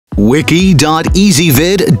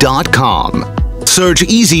wiki.ezvid.com. Search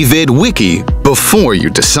Ezvid Wiki before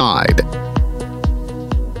you decide.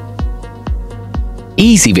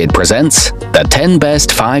 Ezvid presents the 10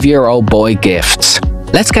 best 5-year-old boy gifts.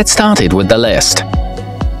 Let's get started with the list.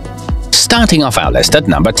 Starting off our list at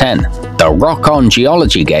number 10. The Rock On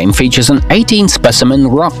Geology game features an 18-specimen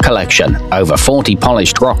rock collection, over 40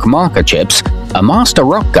 polished rock marker chips, a master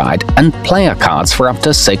rock guide, and player cards for up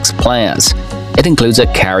to 6 players. It includes a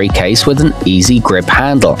carry case with an easy grip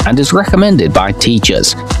handle and is recommended by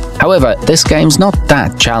teachers. However, this game's not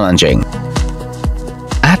that challenging.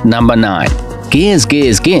 At number 9. Gears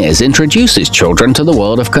Gears Gears introduces children to the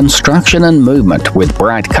world of construction and movement with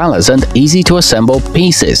bright colors and easy-to-assemble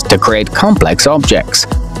pieces to create complex objects.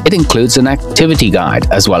 It includes an activity guide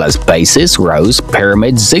as well as bases, rows,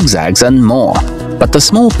 pyramids, zigzags, and more. But the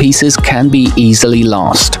small pieces can be easily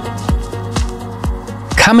lost.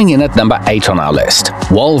 Coming in at number 8 on our list,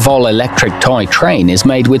 Volvo electric toy train is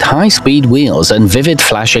made with high-speed wheels and vivid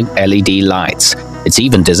flashing LED lights. It's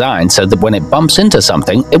even designed so that when it bumps into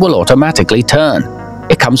something, it will automatically turn.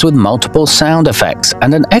 It comes with multiple sound effects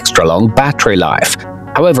and an extra long battery life.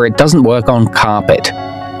 However, it doesn't work on carpet.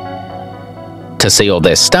 To see all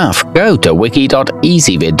this stuff, go to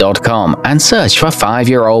wiki.ezvid.com and search for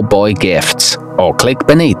 5-year-old boy gifts, or click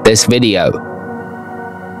beneath this video.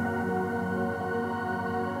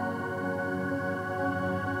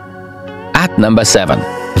 At number 7.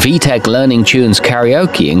 VTech Learning Tunes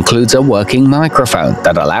Karaoke includes a working microphone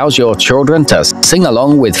that allows your children to sing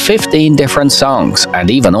along with 15 different songs and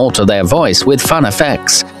even alter their voice with fun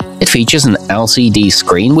effects. It features an LCD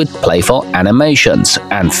screen with playful animations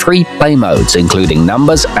and 3 play modes including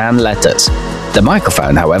numbers and letters. The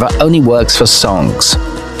microphone, however, only works for songs.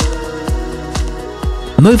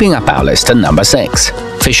 Moving up our list to number 6.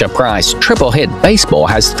 Fisher-Price Triple Hit Baseball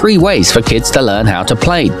has 3 ways for kids to learn how to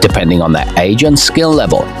play, depending on their age and skill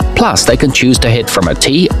level. Plus, they can choose to hit from a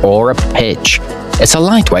tee or a pitch. It's a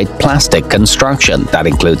lightweight plastic construction that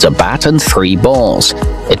includes a bat and 3 balls.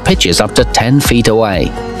 It pitches up to 10 feet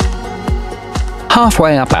away.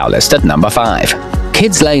 Halfway up our list at number 5.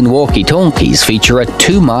 Kids Lane walkie-talkies feature a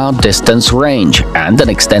 2-mile distance range and an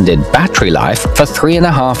extended battery life for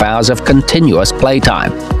 3.5 hours of continuous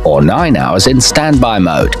playtime, or 9 hours in standby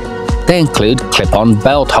mode. They include clip-on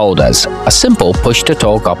belt holders, a simple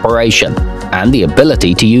push-to-talk operation, and the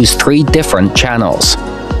ability to use 3 different channels.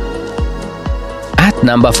 At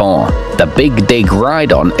number 4. The Big Dig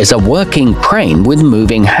Ride-On is a working crane with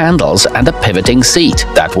moving handles and a pivoting seat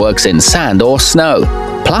that works in sand or snow.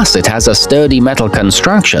 Plus, it has a sturdy metal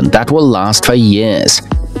construction that will last for years.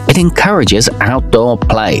 It encourages outdoor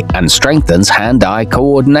play and strengthens hand-eye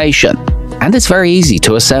coordination, and it's very easy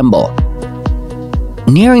to assemble.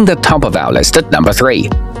 Nearing the top of our list at number 3,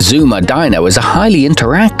 Zuma Dino is a highly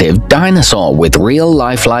interactive dinosaur with real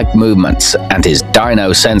lifelike movements, and his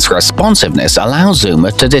Dino Sense responsiveness allows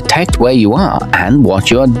Zuma to detect where you are and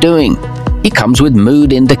what you are doing. He comes with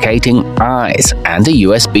mood-indicating eyes and a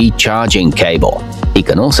USB charging cable. He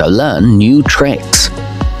can also learn new tricks.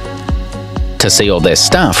 To see all this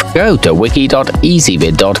stuff, go to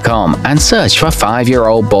wiki.ezvid.com and search for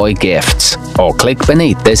 5-year-old boy gifts, or click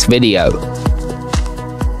beneath this video.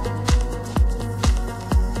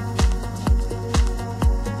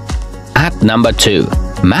 At number 2.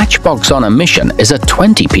 Matchbox on a Mission is a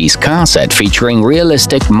 20-piece car set featuring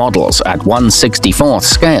realistic models at 1/64th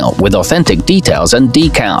scale with authentic details and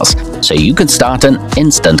decals, so you can start an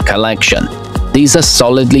instant collection. These are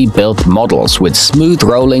solidly built models with smooth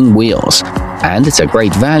rolling wheels, and it's a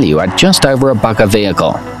great value at just over $1 a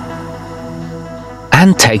vehicle.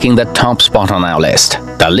 And taking the top spot on our list,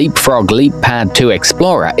 the Leapfrog LeapPad 2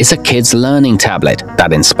 Explorer is a kid's learning tablet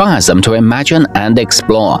that inspires them to imagine and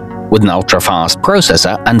explore, with an ultra-fast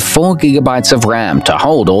processor and 4 GB of RAM to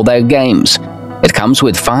hold all their games. It comes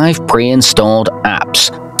with 5 pre-installed apps,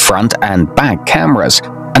 front and back cameras,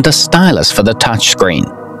 and a stylus for the touchscreen.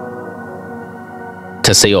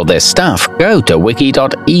 To see all this stuff, go to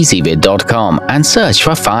wiki.ezvid.com and search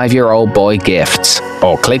for 5-year-old boy gifts,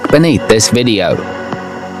 or click beneath this video.